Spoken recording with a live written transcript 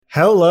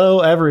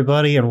Hello,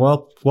 everybody, and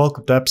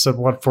welcome to episode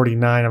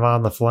 149 of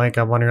On the Flank.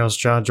 I'm one of your hosts,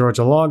 John George,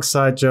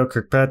 alongside Joe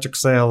Kirkpatrick.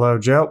 Say hello,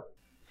 Joe.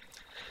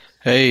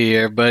 Hey,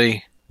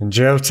 everybody. And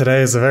Joe,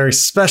 today is a very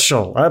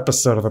special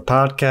episode of the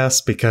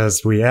podcast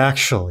because we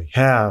actually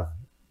have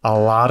a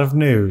lot of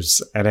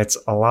news, and it's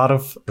a lot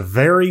of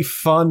very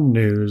fun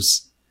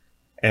news.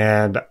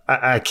 And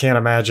I can't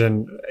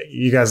imagine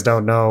you guys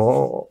don't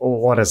know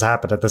what has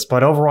happened at this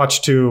point.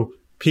 Overwatch 2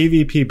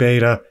 PvP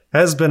beta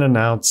has been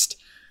announced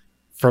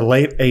for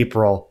late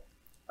April,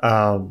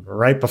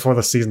 right before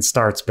the season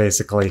starts,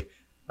 basically,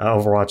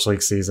 Overwatch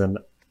League season.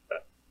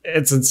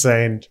 It's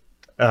insane.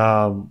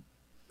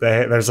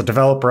 There's a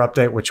developer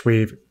update, which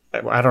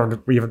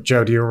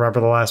Joe, do you remember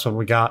the last one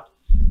we got?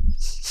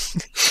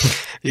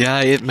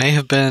 Yeah, it may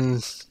have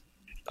been,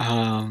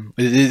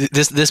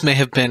 this may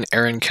have been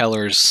Aaron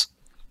Keller's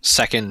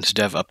second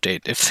dev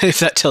update, if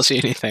that tells you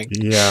anything.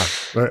 Yeah.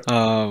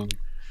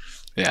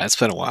 Yeah, it's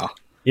been a while.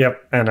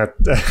 Yep, and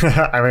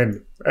I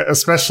mean,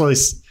 especially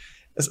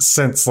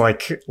since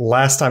like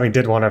last time he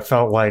did one, it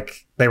felt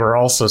like they were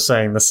also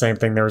saying the same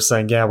thing. They were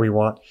saying, "Yeah, we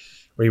want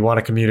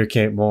to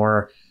communicate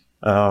more."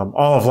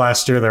 All of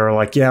last year, they were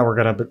like, "Yeah,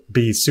 we're going to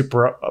be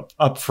super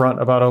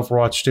upfront about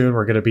Overwatch 2, and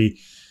we're going to be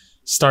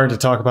starting to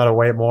talk about it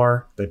way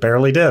more." They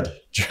barely did,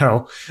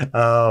 Joe.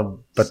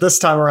 But this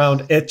time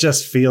around, it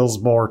just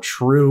feels more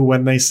true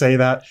when they say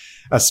that,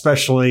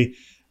 especially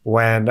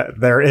when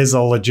there is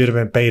a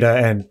legitimate beta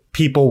and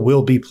people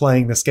will be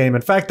playing this game.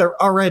 In fact, there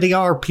already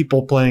are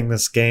people playing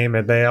this game,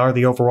 and they are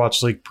the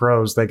Overwatch League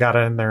pros. They got it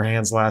in their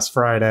hands last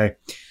Friday.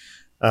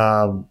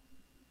 And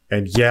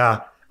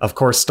yeah, of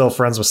course, still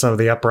friends with some of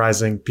the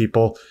Uprising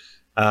people.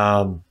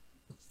 And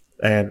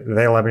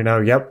they let me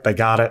know, yep, they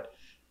got it.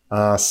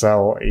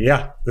 So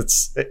yeah,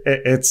 it's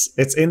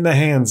in the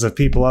hands of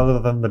people other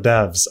than the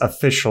devs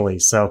officially.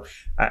 So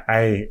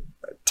I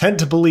tend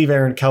to believe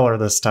Aaron Keller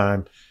this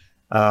time.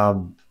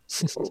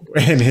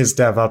 In his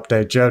dev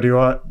update. Joe, do you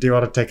want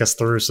to take us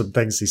through some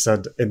things he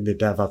said in the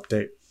dev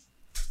update?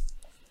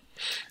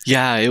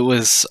 Yeah, it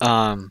was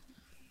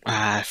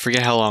I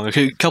forget how long,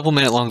 a couple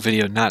minute long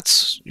video, not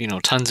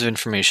tons of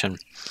information,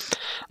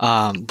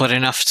 but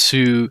enough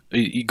to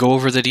go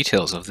over the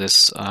details of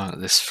this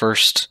this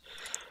first.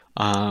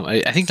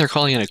 I think they're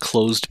calling it a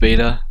closed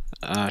beta.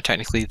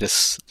 Technically,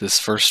 this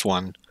first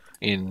one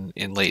in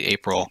late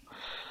April.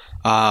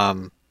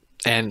 And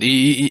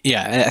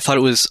yeah, I thought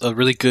it was a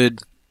really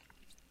good.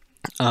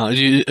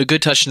 A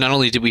good touch. Not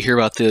only did we hear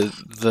about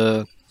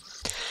the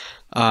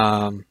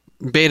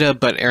beta,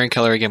 but Aaron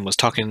Keller again was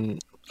talking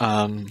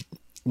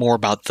more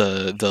about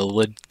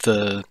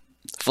the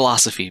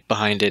philosophy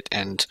behind it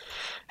and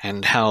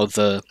how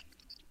the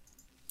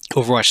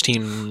Overwatch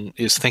team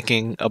is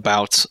thinking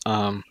about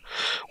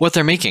what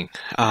they're making.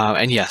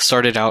 And yeah,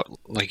 started out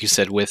like you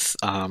said with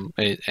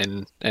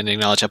and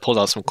acknowledge. I pulled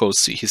out some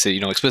quotes. He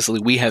said, explicitly,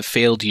 we have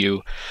failed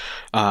you.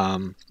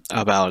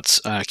 About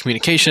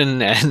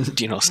communication and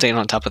staying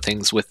on top of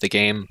things with the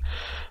game,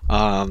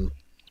 and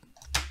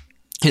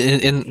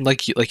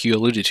like you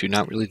alluded to,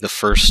 not really the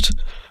first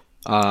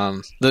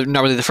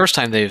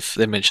time they've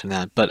mentioned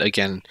that, but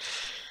again,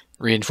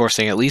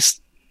 reinforcing at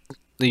least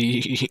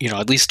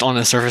at least on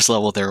a surface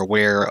level, they're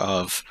aware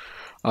of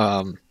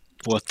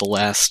what the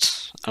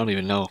last, I don't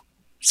even know,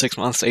 6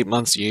 months, 8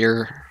 months, a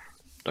year.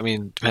 I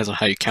mean, depends on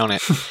how you count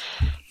it.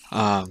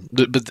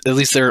 But at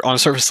least they're on a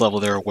surface level,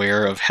 they're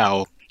aware of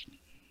how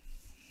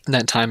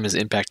that time has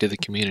impacted the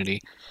community.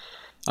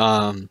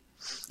 But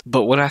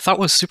what I thought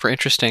was super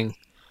interesting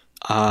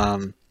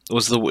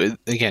was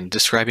again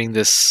describing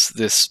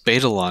this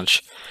beta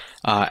launch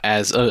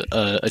as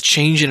a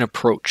change in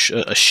approach,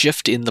 a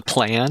shift in the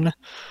plan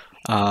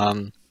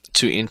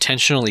to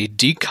intentionally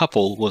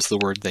decouple, was the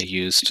word they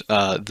used,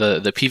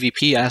 the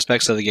PvP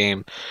aspects of the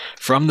game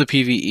from the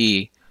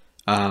PvE,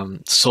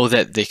 so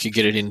that they could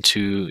get it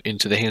into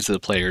the hands of the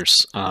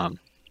players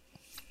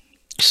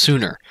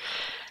sooner.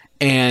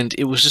 And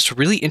it was just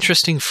really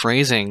interesting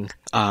phrasing.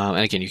 And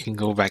again, you can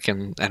go back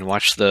and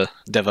watch the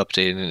dev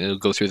update and it'll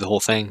go through the whole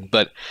thing.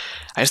 But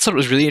I just thought it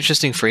was really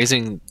interesting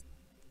phrasing,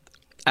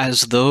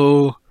 as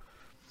though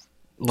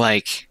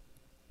like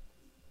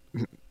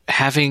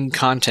having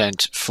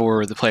content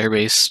for the player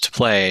base to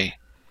play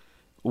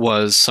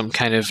was some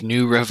kind of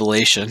new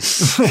revelation.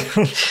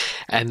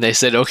 And they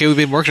said, okay, we've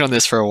been working on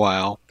this for a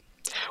while.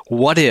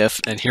 What if,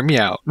 and hear me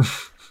out,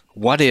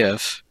 what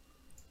if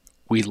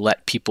we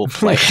let people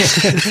play?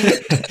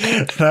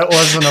 That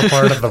wasn't a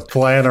part of the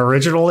plan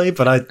originally,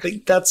 but I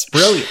think that's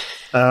brilliant.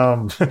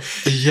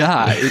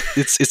 Yeah,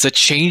 it's a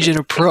change in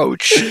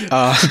approach.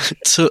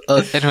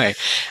 Anyway,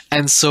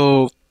 and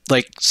so,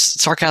 like,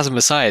 sarcasm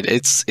aside,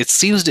 it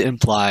seems to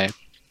imply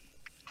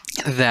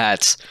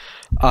that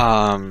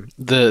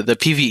the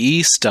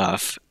PvE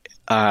stuff,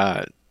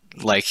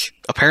 like,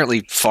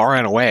 apparently far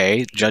and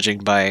away, judging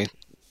by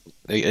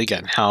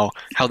again how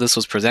this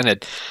was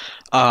presented,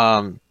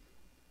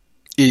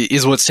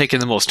 is what's taking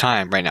the most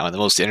time right now, and the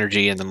most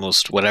energy, and the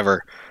most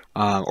whatever,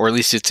 or at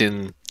least it's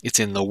in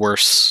the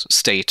worst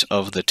state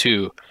of the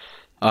two.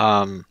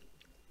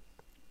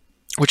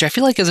 which I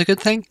feel like is a good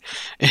thing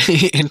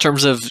in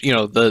terms of,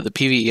 the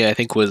PvE. I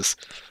think was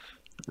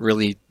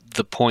really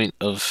the point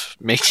of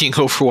making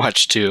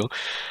Overwatch 2.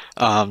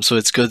 So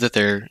it's good that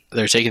they're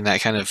taking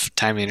that kind of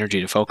time and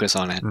energy to focus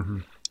on it.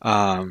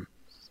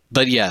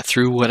 But yeah,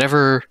 through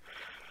whatever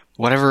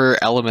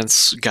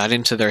elements got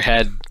into their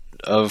head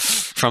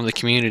from the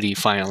community,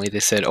 finally they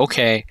said,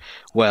 okay,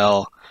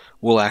 well,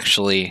 we'll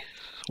actually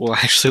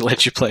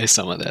let you play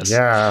some of this.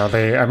 Yeah,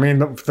 I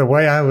mean, the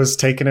way I was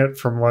taking it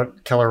from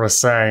what Keller was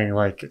saying,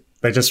 like,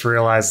 they just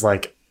realized,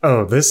 like,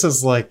 oh, this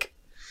is like,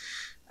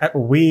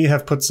 we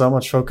have put so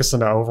much focus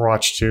into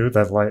Overwatch 2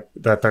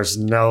 that there's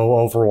no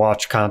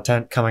Overwatch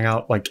content coming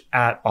out, like,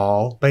 at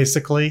all,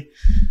 basically.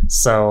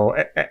 So,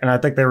 and I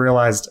think they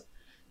realized,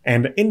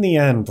 and in the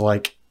end,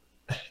 like,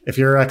 if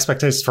your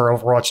expectations for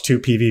Overwatch 2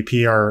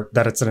 PvP are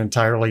that it's an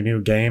entirely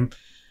new game,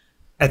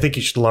 I think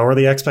you should lower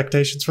the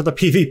expectations for the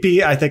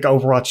PvP. I think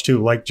Overwatch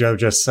 2, like Joe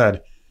just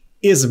said,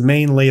 is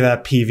mainly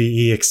that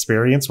PvE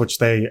experience, which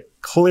they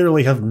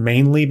clearly have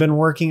mainly been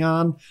working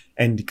on.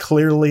 And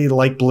clearly,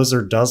 like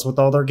Blizzard does with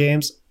all their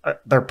games,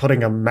 they're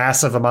putting a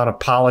massive amount of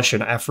polish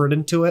and effort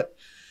into it.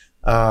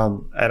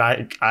 And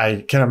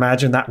I can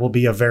imagine that will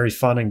be a very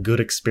fun and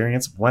good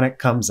experience when it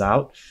comes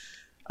out.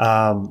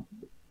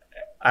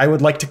 I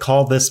would like to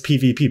call this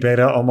PvP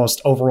beta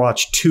almost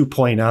Overwatch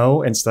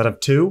 2.0 instead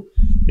of 2,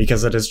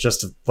 because it is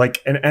just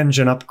like an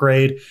engine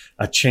upgrade,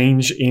 a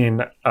change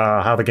in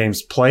how the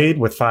game's played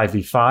with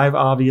 5v5,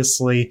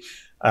 obviously,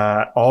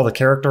 all the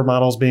character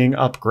models being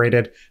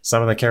upgraded,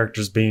 some of the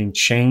characters being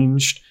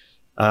changed,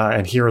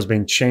 and heroes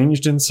being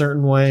changed in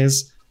certain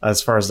ways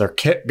as far as their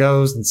kit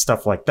goes and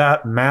stuff like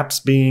that. Maps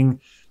being,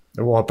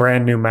 well,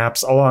 brand new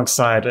maps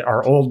alongside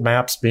our old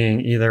maps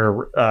being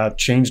either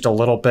changed a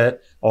little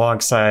bit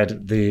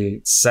alongside the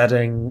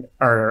setting,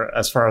 or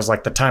as far as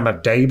like the time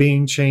of day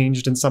being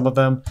changed in some of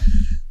them,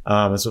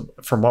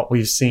 from what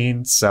we've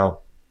seen.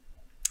 So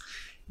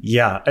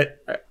yeah,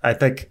 I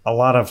think a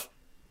lot of,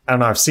 I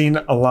don't know, I've seen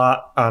a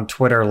lot on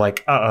Twitter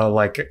like,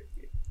 like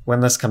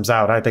when this comes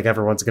out, I think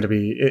everyone's going to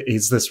be,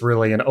 is this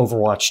really an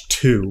Overwatch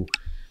 2?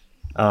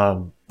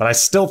 But I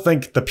still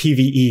think the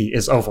PvE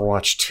is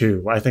Overwatch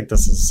 2. I think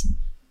this is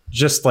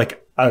just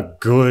like a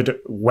good,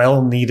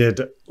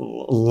 well-needed,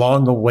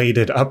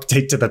 long-awaited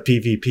update to the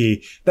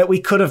PvP that we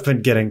could have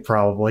been getting,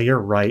 probably, you're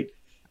right,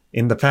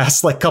 in the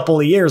past like couple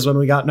of years when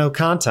we got no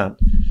content.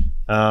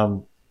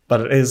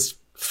 But it is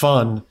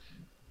fun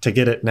to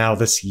get it now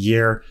this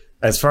year.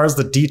 As far as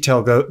the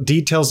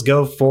details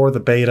go for the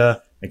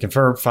beta, I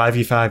confirm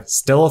 5v5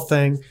 still a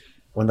thing.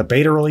 When the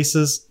beta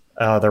releases,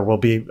 there will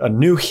be a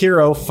new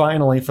hero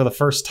finally for the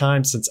first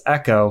time since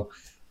Echo,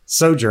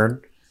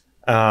 Sojourn,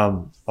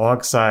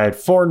 alongside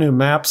 4 new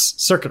maps: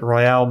 Circuit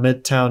Royale,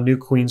 Midtown, New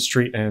Queen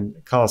Street, and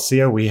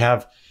Coliseum. We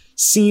have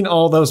seen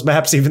all those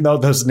maps, even though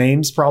those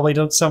names probably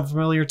don't sound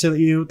familiar to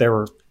you. They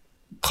were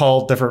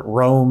called different: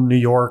 Rome, New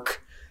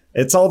York.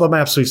 It's all the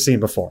maps we've seen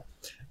before,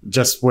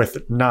 just with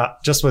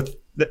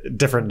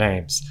different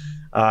names.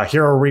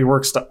 Hero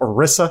reworks to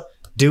Orisa,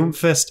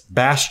 Doomfist,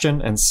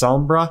 Bastion, and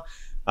Sombra,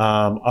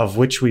 of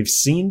which we've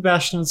seen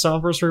Bastion and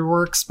Sombra's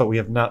reworks, but we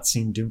have not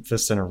seen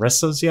Doomfist and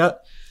Orisa's yet.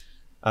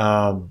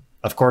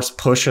 Of course,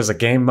 Push is a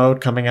game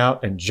mode coming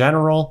out in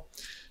general,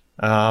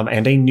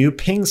 and a new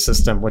ping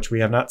system, which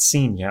we have not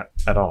seen yet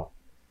at all.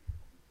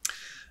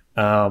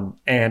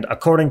 And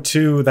according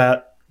to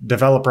that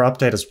developer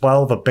update as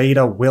well, the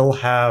beta will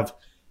have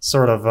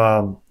sort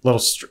of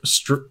little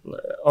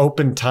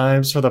open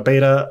times for the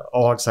beta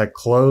alongside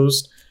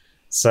closed.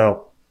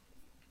 So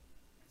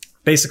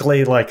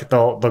basically, like,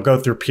 they'll go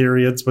through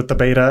periods with the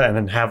beta and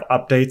then have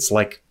updates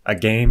like a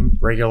game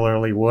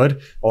regularly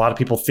would. A lot of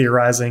people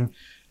theorizing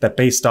that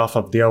based off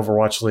of the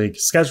Overwatch League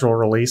schedule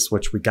release,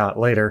 which we got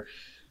later,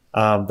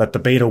 that the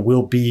beta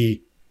will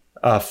be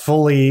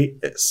fully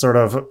sort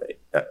of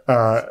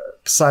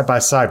side by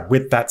side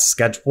with that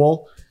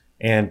schedule.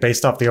 And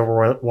based off the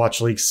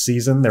Overwatch League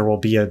season, there will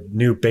be a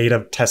new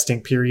beta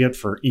testing period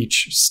for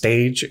each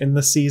stage in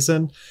the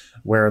season,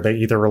 where they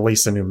either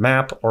release a new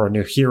map or a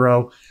new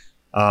hero,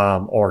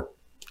 or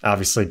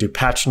obviously do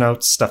patch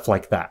notes, stuff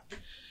like that.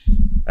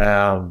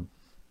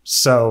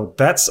 So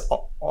that's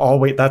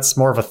that's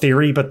more of a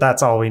theory, but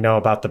that's all we know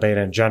about the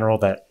beta in general,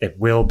 that it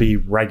will be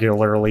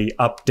regularly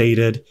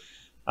updated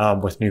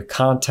with new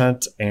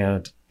content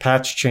and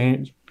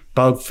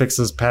bug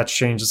fixes, patch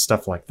changes,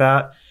 stuff like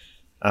that.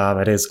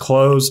 It is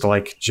closed,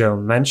 like Joe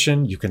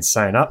mentioned. You can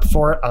sign up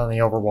for it on the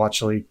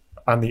Overwatch League,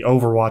 on the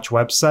Overwatch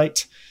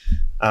website.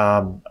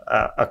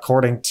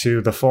 According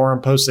to the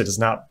forum post, it is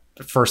not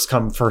first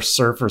come, first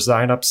serve for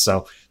signups.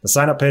 So the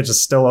sign up page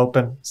is still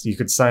open. So you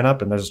could sign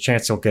up and there's a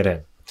chance you'll get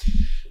in.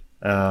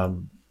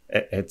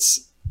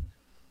 It's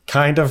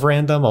kind of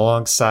random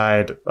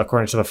alongside,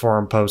 according to the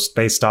forum post,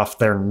 based off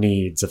their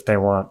needs, if they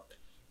want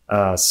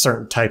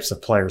certain types of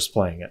players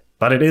playing it.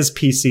 But it is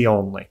PC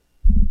only.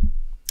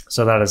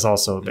 So that is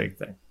also a big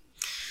thing.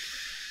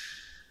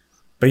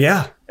 But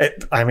yeah,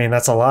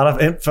 that's a lot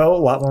of info,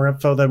 a lot more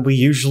info than we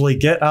usually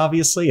get,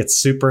 obviously. It's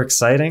super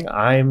exciting.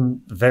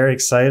 I'm very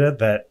excited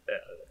that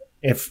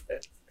if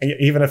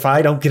even if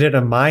I don't get it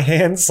in my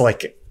hands,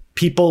 like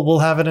people will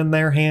have it in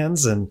their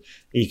hands, and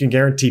you can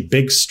guarantee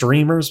big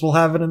streamers will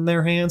have it in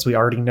their hands. We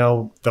already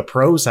know the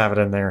pros have it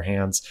in their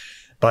hands,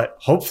 but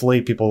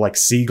hopefully people like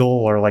Seagull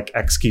or like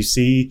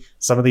XQC,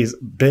 some of these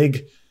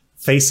big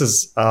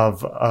faces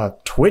of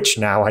Twitch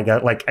now. I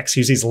got like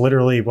XQC is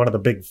literally one of the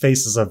big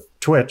faces of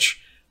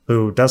Twitch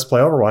who does play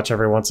Overwatch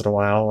every once in a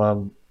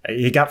while.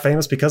 He got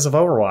famous because of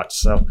Overwatch,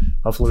 so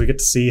hopefully we get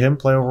to see him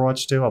play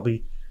Overwatch too. I'll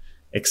be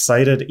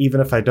excited, even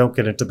if I don't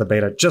get into the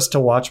beta, just to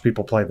watch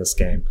people play this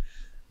game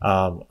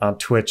on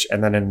Twitch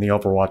and then in the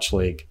Overwatch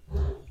League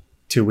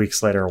 2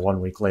 weeks later or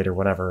 1 week later,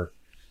 whenever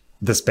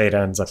this beta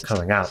ends up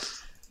coming out.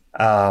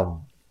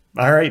 All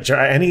right,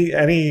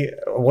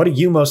 what are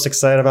you most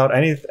excited about?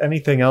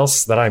 Anything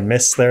else that I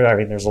missed there? I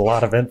mean, there's a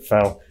lot of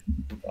info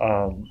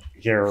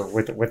here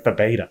with the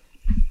beta.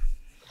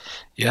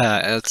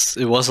 Yeah,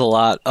 it was a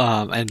lot,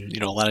 and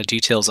a lot of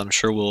details. I'm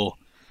sure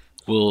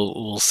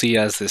we'll see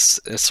as this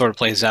sort of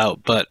plays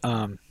out. But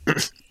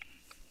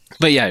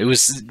but yeah, it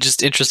was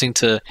just interesting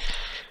to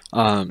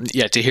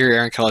hear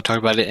Aaron Keller talk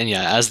about it. And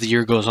yeah, as the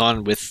year goes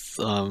on with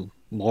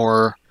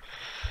more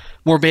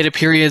beta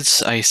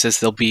periods, he says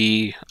there'll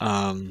be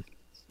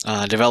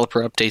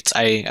developer updates.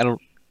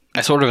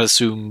 I sort of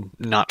assume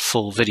not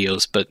full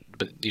videos, but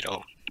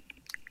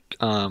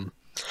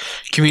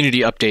community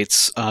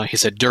updates. He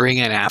said during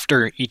and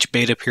after each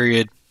beta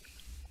period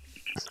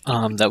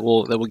that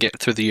will get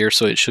through the year.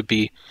 So it should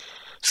be.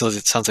 So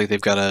it sounds like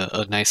they've got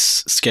a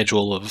nice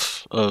schedule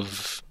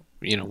of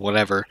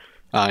whatever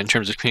in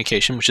terms of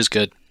communication, which is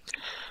good.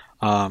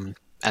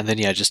 And then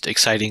just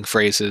exciting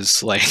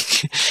phrases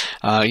like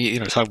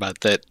talking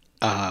about that.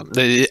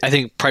 I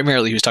think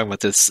primarily he was talking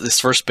about this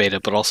first beta,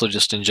 but also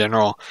just in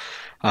general.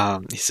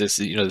 He says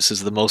this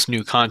is the most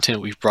new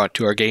content we've brought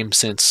to our game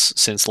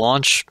since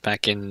launch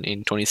back in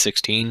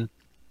 2016.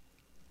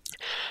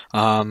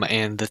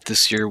 And that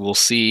this year we'll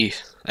see,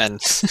 and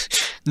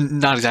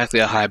not exactly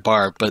a high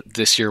bar, but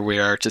this year we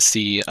are to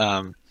see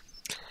the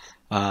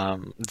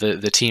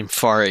team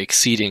far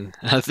exceeding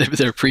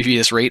their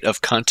previous rate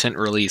of content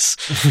release.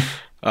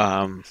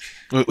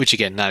 Which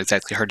again, not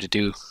exactly hard to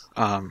do,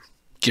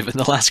 given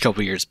the last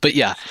couple of years. But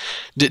yeah,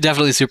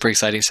 definitely super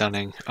exciting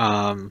sounding.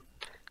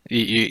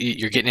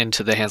 You're getting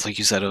into the hands, like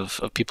you said,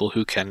 of people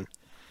who can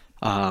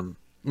not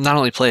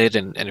only play it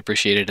and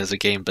appreciate it as a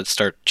game, but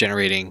start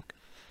generating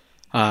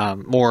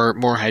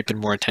more hype and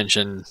more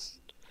attention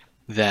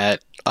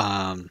that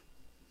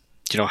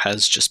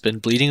has just been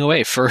bleeding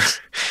away for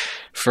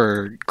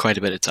quite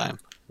a bit of time.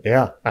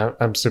 Yeah,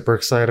 I'm super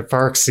excited.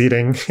 Far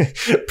exceeding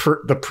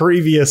the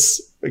previous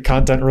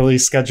content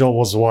release schedule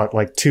was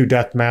like 2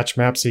 deathmatch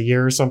maps a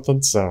year or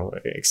something. So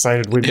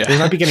excited. We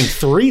might be getting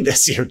 3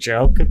 this year,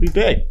 Joe. Could be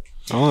big.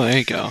 Oh, there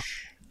you go.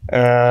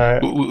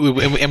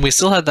 And we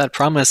still have that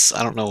promise.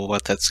 I don't know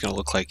what that's going to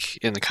look like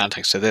in the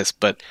context of this,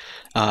 but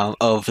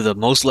of the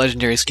most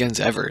legendary skins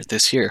ever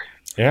this year.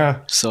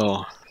 Yeah.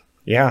 So...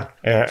 yeah,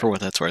 for what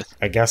that's worth.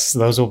 I guess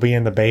those will be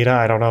in the beta.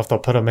 I don't know if they'll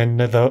put them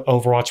into the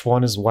Overwatch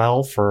 1 as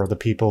well for the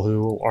people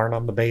who aren't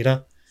on the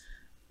beta.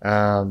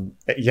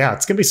 Yeah,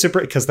 it's going to be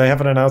super because they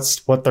haven't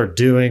announced what they're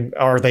doing.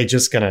 Are they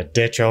just going to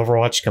ditch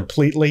Overwatch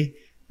completely?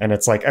 And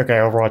it's like, okay,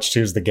 Overwatch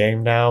 2 is the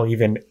game now,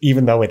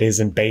 even though it is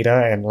in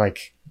beta and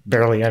like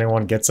barely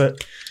anyone gets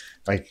it.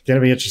 Like, going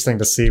to be interesting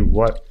to see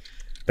what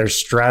their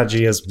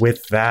strategy is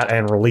with that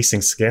and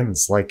releasing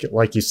skins, like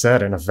you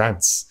said, in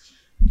events.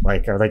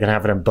 Like, are they going to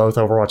have it in both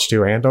Overwatch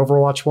 2 and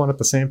Overwatch 1 at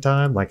the same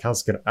time? Like,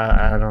 how's it going to...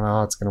 I don't know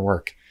how it's going to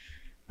work.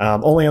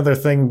 Only other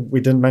thing we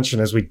didn't mention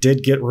is we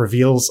did get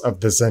reveals of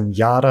the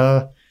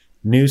Zenyatta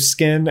new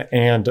skin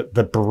and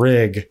the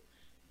Brig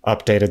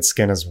updated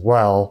skin as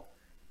well.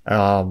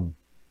 And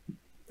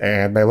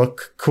they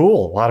look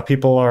cool. A lot of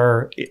people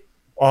are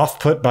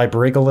off-put by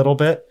Brig a little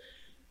bit.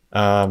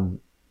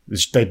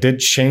 They did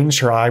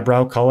change her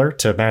eyebrow color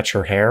to match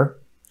her hair,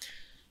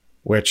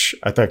 which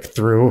I think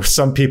threw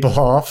some people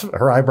off.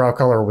 Her eyebrow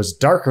color was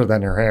darker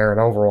than her hair in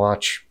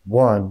Overwatch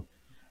 1,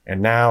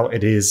 and now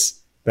it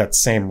is that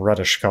same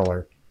reddish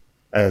color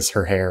as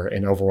her hair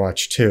in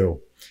Overwatch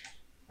 2.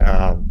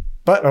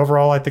 But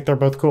overall, I think they're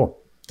both cool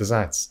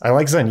designs. I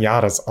like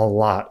Zenyatta's a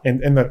lot.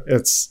 In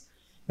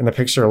the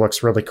picture, it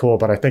looks really cool,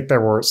 but I think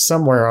there were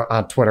somewhere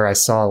on Twitter I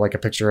saw like a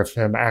picture of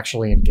him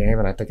actually in game,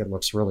 and I think it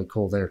looks really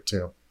cool there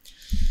too.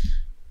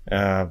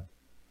 But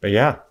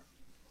yeah.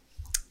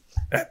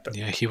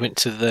 Yeah, he went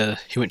to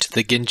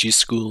the Genji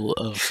school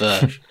of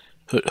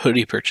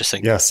hoodie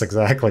purchasing. Yes,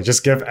 exactly.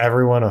 Just give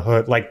everyone a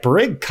hood. Like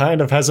Brig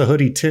kind of has a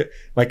hoodie too.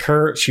 Like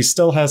she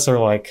still has her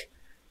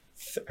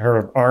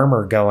her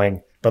armor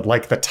going, but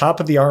like the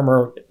top of the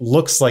armor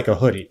looks like a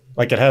hoodie.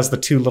 Like it has the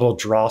 2 little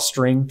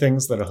drawstring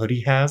things that a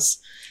hoodie has.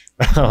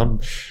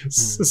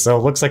 So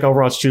it looks like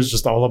Overwatch 2 is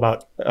just all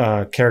about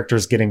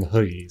characters getting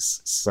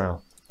hoodies.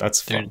 So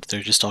that's fun.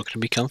 They're just all going to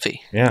be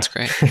comfy. Yeah, that's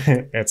great.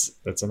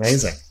 it's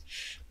amazing.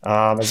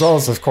 As well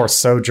as, of course,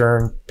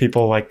 Sojourn.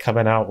 People like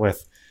coming out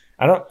with.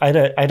 I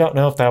don't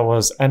know if that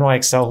was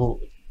NYXL who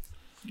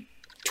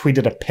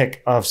tweeted a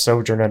pic of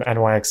Sojourn in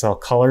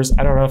NYXL colors.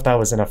 I don't know if that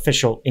was an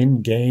official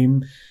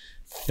in-game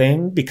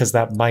thing, because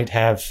that might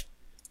have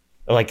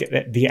like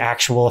the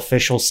actual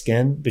official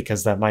skin,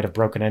 because that might have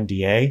broken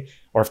NDA,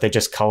 or if they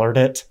just colored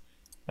it.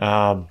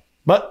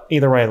 But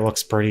either way, it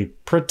looks pretty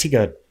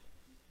good.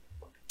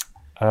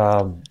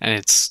 And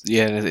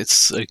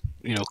it's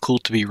cool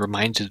to be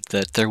reminded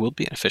that there will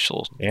be an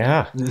official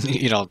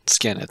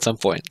skin at some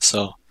point.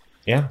 So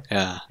yeah,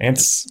 and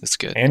it's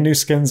good. And new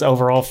skins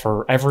overall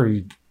for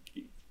every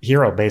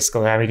hero,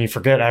 basically. I mean, you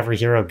forget every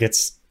hero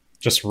gets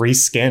just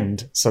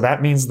reskinned, so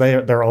that means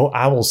their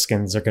owl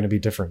skins are going to be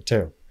different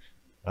too.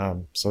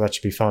 So that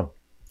should be fun.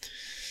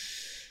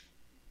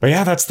 But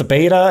yeah, that's the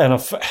beta, and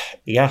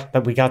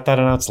that we got that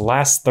announced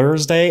last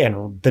Thursday,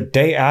 and the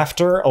day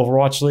after,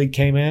 Overwatch League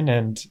came in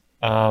and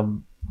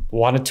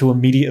wanted to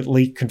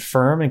immediately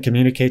confirm and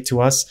communicate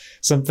to us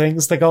some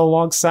things that go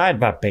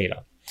alongside that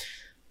beta.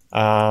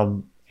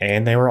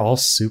 And they were all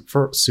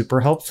super,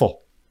 super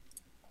helpful.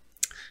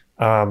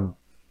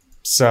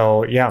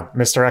 So yeah,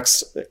 Mr.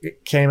 X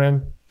came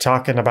in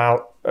talking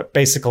about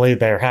basically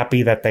they're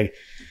happy that they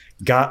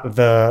got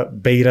the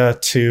beta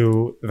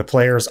to the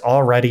players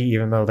already,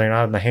 even though they're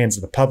not in the hands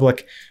of the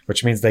public,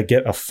 which means they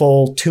get a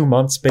full 2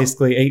 months,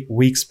 basically 8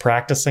 weeks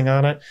practicing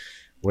on it,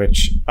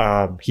 which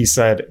he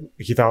said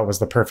he thought was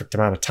the perfect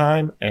amount of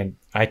time. And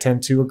I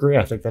tend to agree.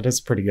 I think that is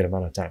a pretty good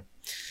amount of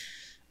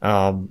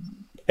time.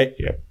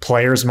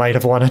 Players might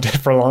have wanted it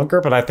for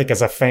longer, but I think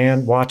as a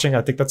fan watching,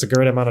 I think that's a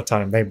great amount of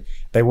time.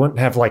 They wouldn't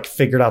have like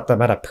figured out the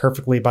meta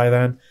perfectly by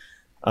then,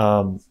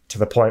 to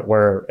the point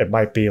where it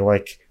might be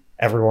like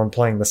everyone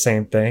playing the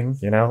same thing.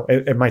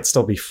 It might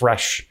still be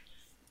fresh,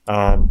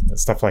 and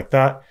stuff like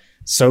that.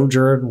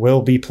 Sojourn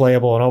will be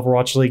playable in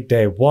Overwatch League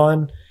day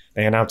 1.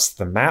 They announced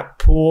the map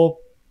pool,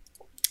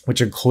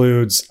 which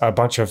includes a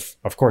bunch of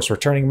course,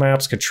 returning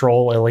maps: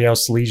 Control,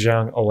 Ilios,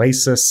 Lijiang,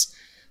 Oasis,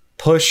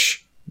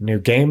 Push, new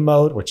game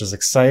mode, which is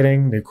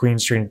exciting, new Queen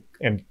Street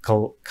and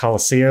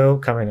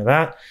Colosseo coming to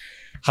that.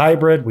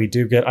 Hybrid, we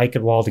do get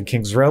Eichenwald and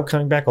Kings Row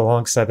coming back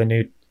alongside the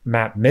new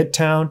map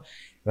Midtown.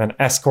 And then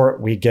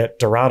Escort, we get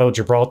Dorado,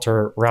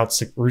 Gibraltar, Route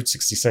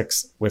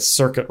 66 with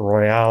Circuit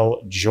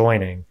Royale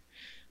joining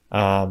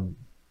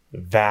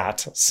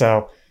that.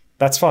 So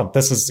that's fun.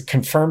 This is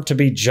confirmed to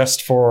be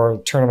just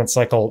for tournament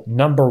cycle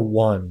number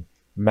 1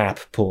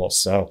 map pool.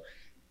 So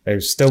they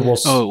still will.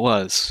 Oh, it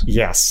was?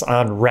 Yes,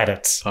 on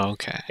Reddit.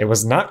 Okay. It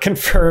was not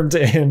confirmed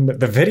in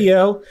the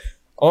video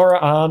or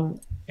on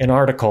an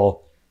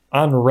article.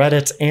 On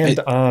Reddit and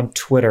on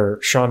Twitter,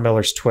 Sean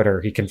Miller's Twitter,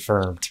 he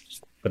confirmed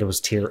that it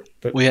was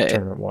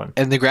tournament 1.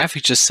 And the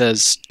graphic just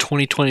says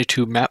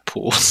 2022 map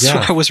pool, so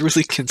I was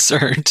really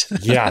concerned.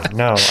 Yeah,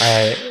 no.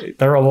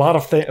 There are a lot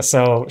of things.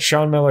 So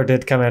Sean Miller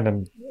did come in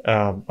and,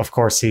 of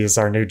course, he is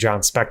our new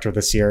John Spector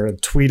this year,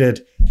 and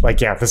tweeted,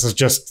 this is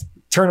just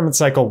tournament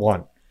cycle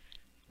 1.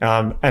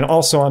 And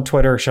also on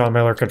Twitter, Sean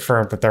Miller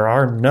confirmed that there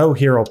are no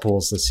hero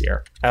pools this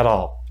year at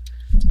all.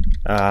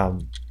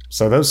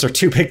 So those are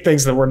 2 big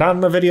things that were not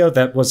in the video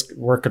that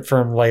were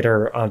confirmed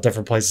later on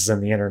different places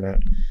in the internet.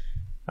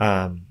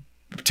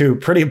 2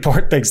 pretty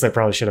important things they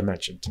probably should have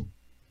mentioned.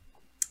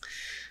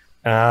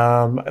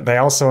 They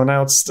also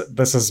announced,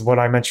 this is what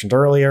I mentioned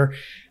earlier,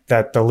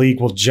 that the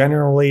league will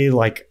generally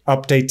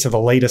update to the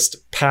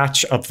latest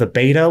patch of the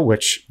beta,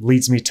 which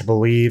leads me to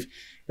believe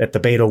that the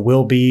beta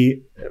will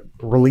be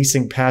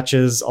releasing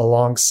patches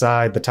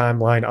alongside the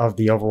timeline of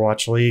the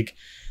Overwatch League.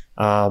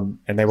 And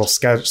they will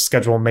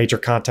schedule major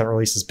content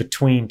releases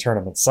between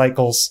tournament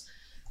cycles,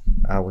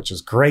 which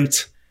is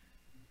great,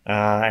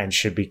 and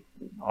should be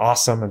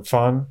awesome and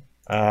fun.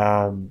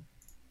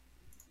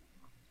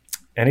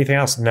 Anything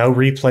else? No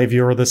replay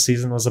viewer this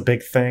season was a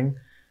big thing.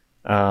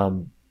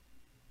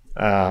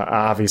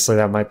 Obviously,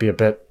 that might be a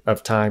bit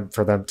of time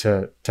for them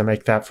to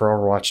make that for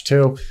Overwatch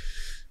 2.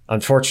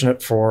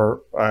 Unfortunate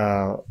for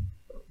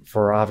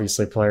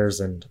obviously players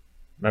and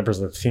members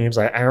of the teams.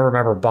 I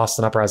remember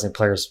Boston Uprising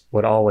players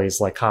would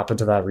always hop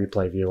into that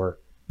replay viewer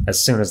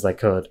as soon as they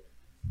could.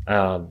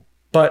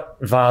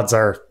 But VODs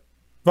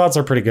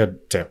are pretty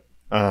good too.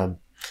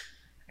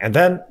 And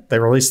then they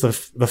released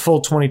the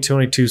full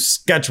 2022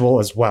 schedule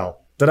as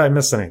well. Did I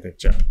miss anything,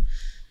 Joe?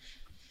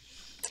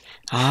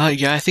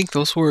 Yeah, I think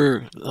those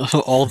were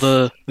all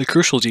the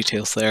crucial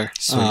details there.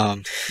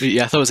 I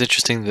thought it was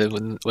interesting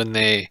that when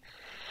they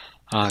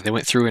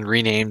went through and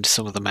renamed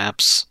some of the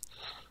maps.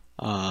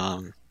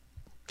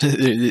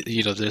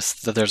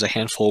 There's a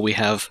handful we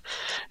have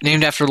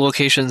named after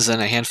locations,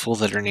 and a handful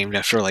that are named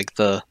after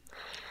the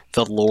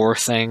lore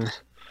thing.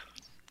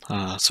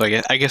 So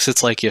I guess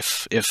it's like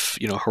if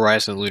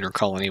Horizon Lunar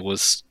Colony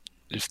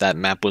if that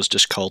map was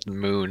just called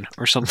Moon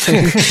or something,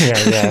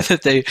 yeah.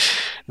 that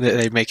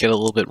they make it a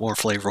little bit more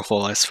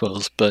flavorful, I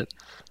suppose. But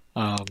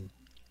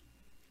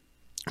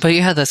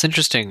yeah, that's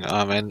interesting.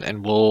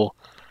 And we'll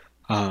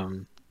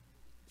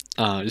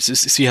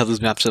see how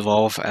those maps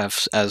evolve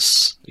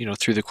as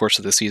through the course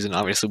of the season.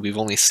 Obviously, we've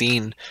only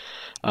seen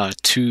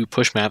 2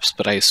 push maps,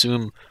 but I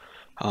assume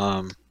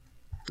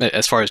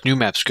as far as new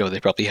maps go,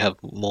 they probably have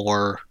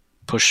more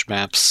push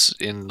maps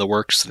in the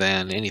works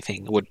than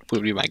anything would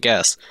be my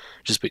guess.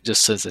 Just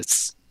since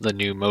it's the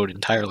new mode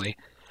entirely.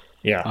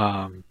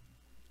 Yeah.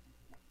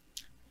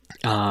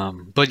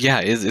 But yeah,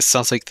 it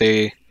sounds like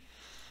they're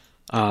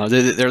at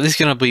least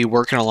going to be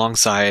working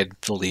alongside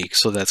the league,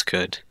 so that's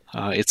good.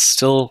 It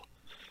still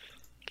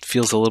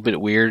feels a little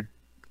bit weird,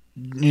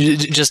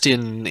 just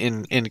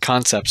in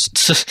concepts,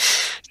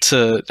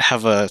 to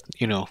have a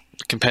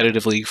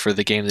competitive league for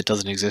the game that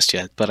doesn't exist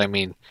yet. But I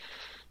mean,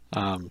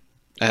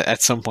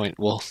 at some point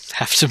we'll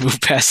have to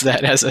move past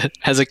that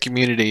as a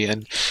community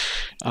and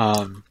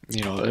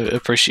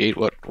appreciate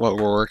what we're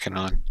working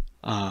on.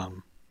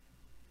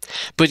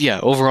 But yeah,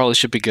 overall it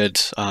should be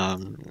good.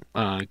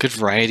 Good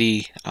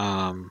variety.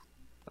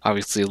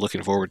 Obviously,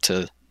 looking forward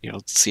to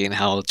seeing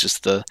how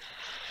just the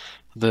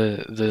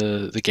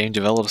game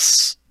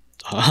develops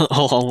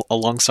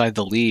alongside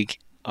the league.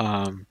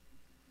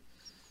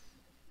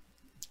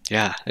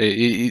 Yeah,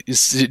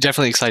 it's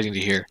definitely exciting to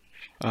hear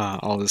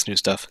all this new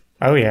stuff.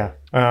 Oh yeah,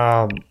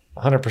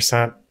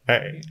 100%.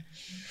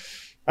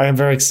 I am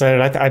very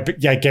excited.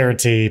 I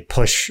guarantee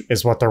push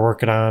is what they're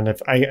working on.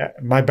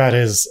 My bet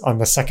is on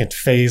the second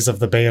phase of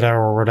the beta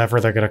or whatever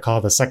they're going to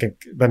call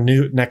the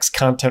new next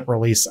content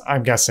release.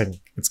 I'm guessing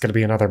it's going to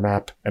be another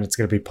map and it's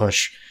going to be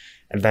push,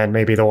 and then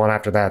maybe the one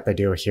after that they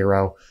do a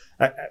hero.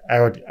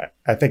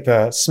 I think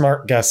the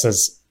smart guess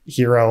is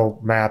hero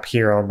map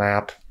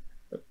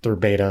through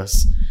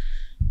betas.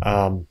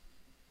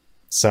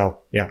 So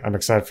yeah, I'm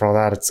excited for all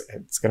that.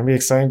 It's going to be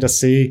exciting to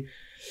see.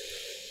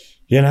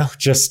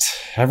 Just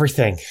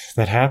everything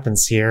that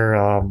happens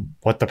here,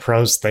 what the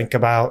pros think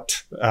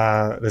about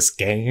this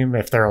game,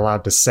 if they're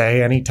allowed to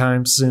say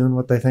anytime soon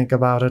what they think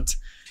about it,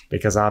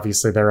 because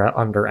obviously they're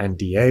under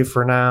NDA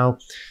for now.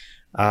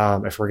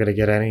 If we're going to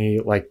get any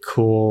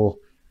cool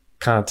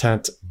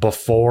content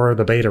before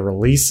the beta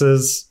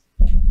releases,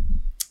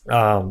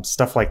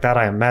 stuff like that.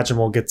 I imagine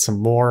we'll get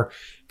some more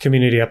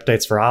community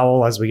updates for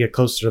OWL as we get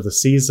closer to the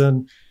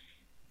season,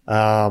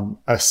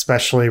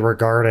 especially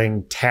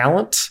regarding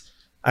talent.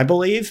 I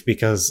believe,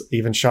 because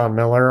even Sean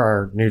Miller,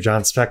 our new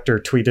John Spector,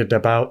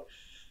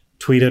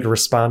 tweeted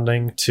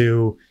responding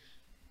to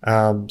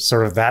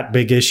sort of that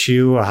big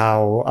issue,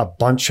 how a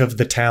bunch of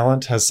the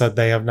talent has said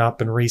they have not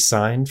been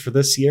re-signed for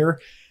this year,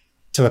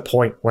 to the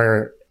point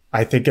where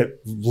I think it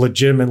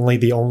legitimately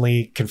the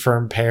only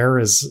confirmed pair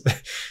is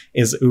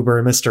Uber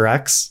and Mr.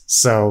 X.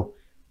 So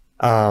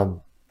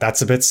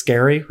that's a bit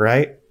scary,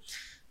 right?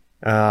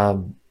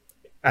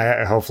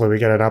 Hopefully we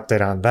get an update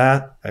on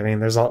that. I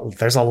mean, there's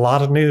a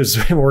lot of news.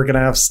 We're going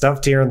to have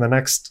stuff here in the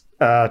next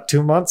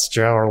 2 months,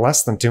 Joe, or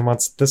less than 2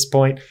 months at this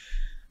point,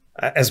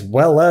 as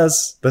well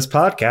as this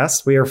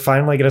podcast. We are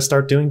finally going to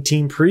start doing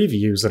team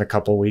previews in a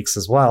couple weeks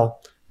as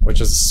well, which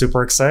is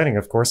super exciting.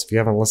 Of course, if you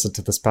haven't listened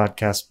to this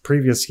podcast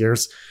previous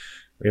years,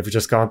 we have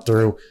just gone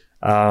through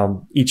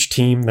each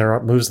team, their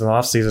moves in the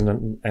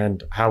offseason,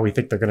 and how we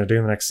think they're going to do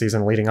in the next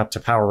season leading up to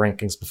power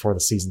rankings before the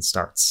season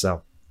starts.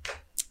 So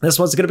this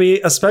one's going to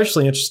be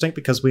especially interesting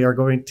because we are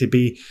going to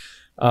be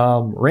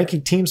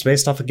ranking teams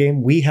based off a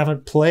game we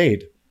haven't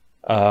played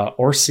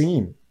or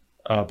seen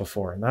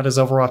before, and that is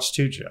Overwatch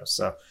 2, Joe.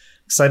 So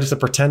excited to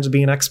pretend to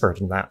be an expert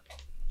in that.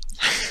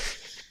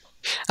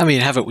 I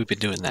mean, haven't we been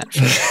doing that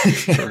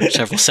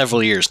for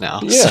several years now?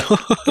 Yeah, so.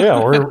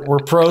 Yeah, we're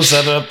pros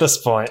at it at this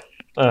point.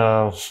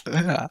 Yeah.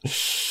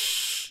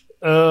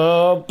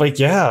 But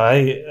yeah,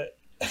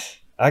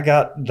 I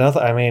got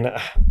nothing. I mean,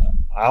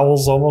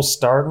 OWL's almost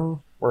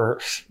starting. We're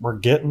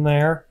getting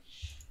there.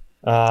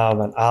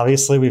 And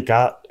obviously we've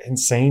got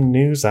insane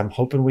news. I'm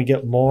hoping we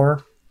get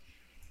more.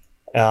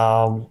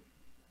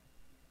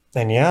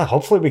 And yeah,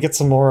 hopefully we get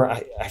some more.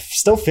 I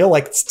still feel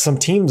like some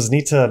teams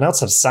need to announce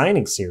some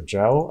signings here,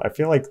 Joe. I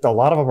feel like a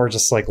lot of them are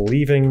just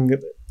saving their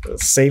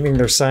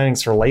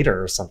signings for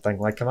later or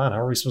something. Come on, how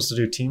are we supposed to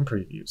do team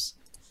previews?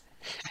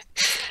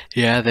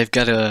 Yeah, they've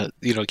got to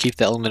keep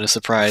the element of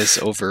surprise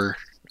over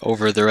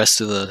the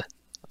rest of the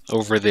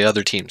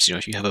other teams.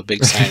 If you have a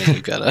big signing,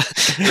 you've got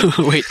to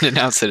wait and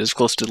announce it as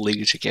close to the league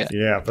as you can.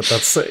 Yeah, but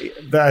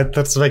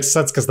that makes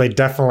sense because they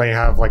definitely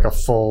have a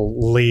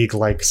full league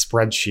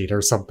spreadsheet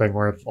or something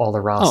where all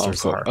the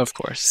rosters are. Of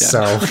course, yeah.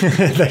 So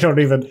they don't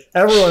even.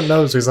 Everyone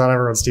knows who's on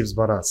everyone's teams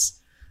but us,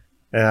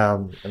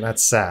 and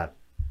that's sad.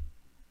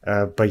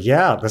 But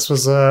yeah, this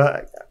was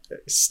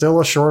still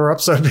a shorter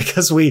episode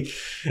because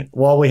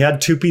while we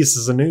had 2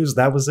 pieces of news,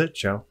 that was it,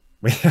 Joe.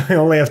 We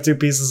only have 2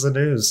 pieces of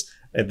news.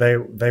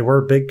 They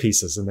were big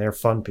pieces, and they're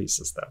fun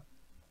pieces, though.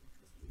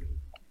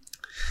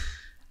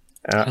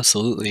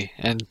 Absolutely.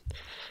 And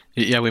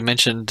yeah, we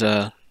mentioned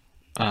team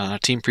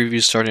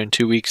previews starting in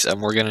 2 weeks,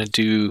 and we're going to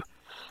do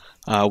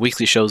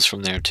weekly shows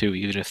from there, too,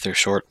 even if they're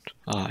short.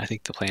 I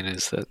think the plan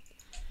is that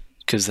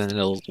because then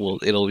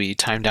it'll be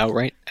timed out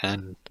right,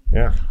 and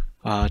yeah.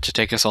 To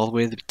take us all the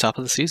way to the top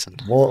of the season.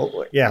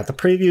 Well, yeah, the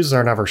previews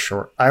are never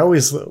short.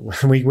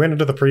 When we went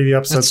into the preview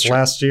episodes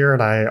last year,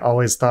 and I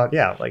always thought,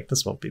 yeah,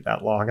 this won't be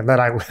that long. And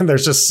then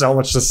there's just so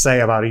much to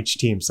say about each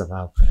team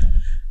somehow.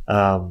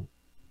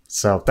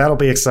 So that'll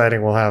be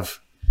exciting. We'll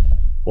have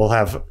we'll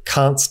have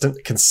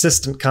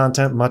consistent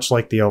content, much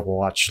like the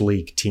Overwatch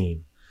League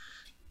team,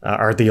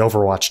 or the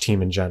Overwatch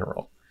team in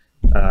general,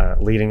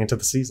 leading into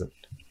the season.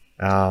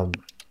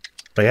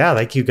 But yeah,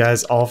 thank you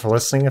guys all for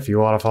listening. If you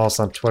want to follow us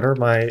on Twitter,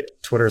 my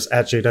Twitter is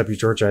at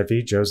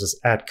JWGeorgeIV. Joe's is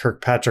at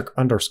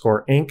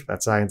Kirkpatrick_Inc.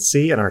 That's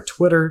INC. And our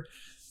Twitter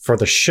for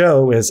the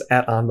show is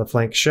at On The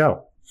Flank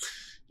Show.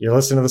 You're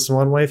listening to this in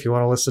one way. If you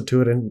want to listen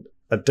to it in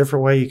a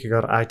different way, you can go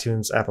to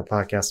iTunes, Apple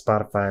Podcasts,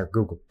 Spotify, or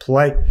Google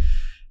Play.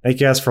 Thank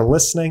you guys for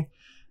listening,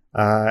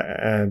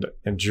 and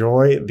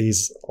enjoy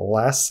these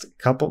last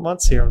couple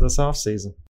months here of this off season.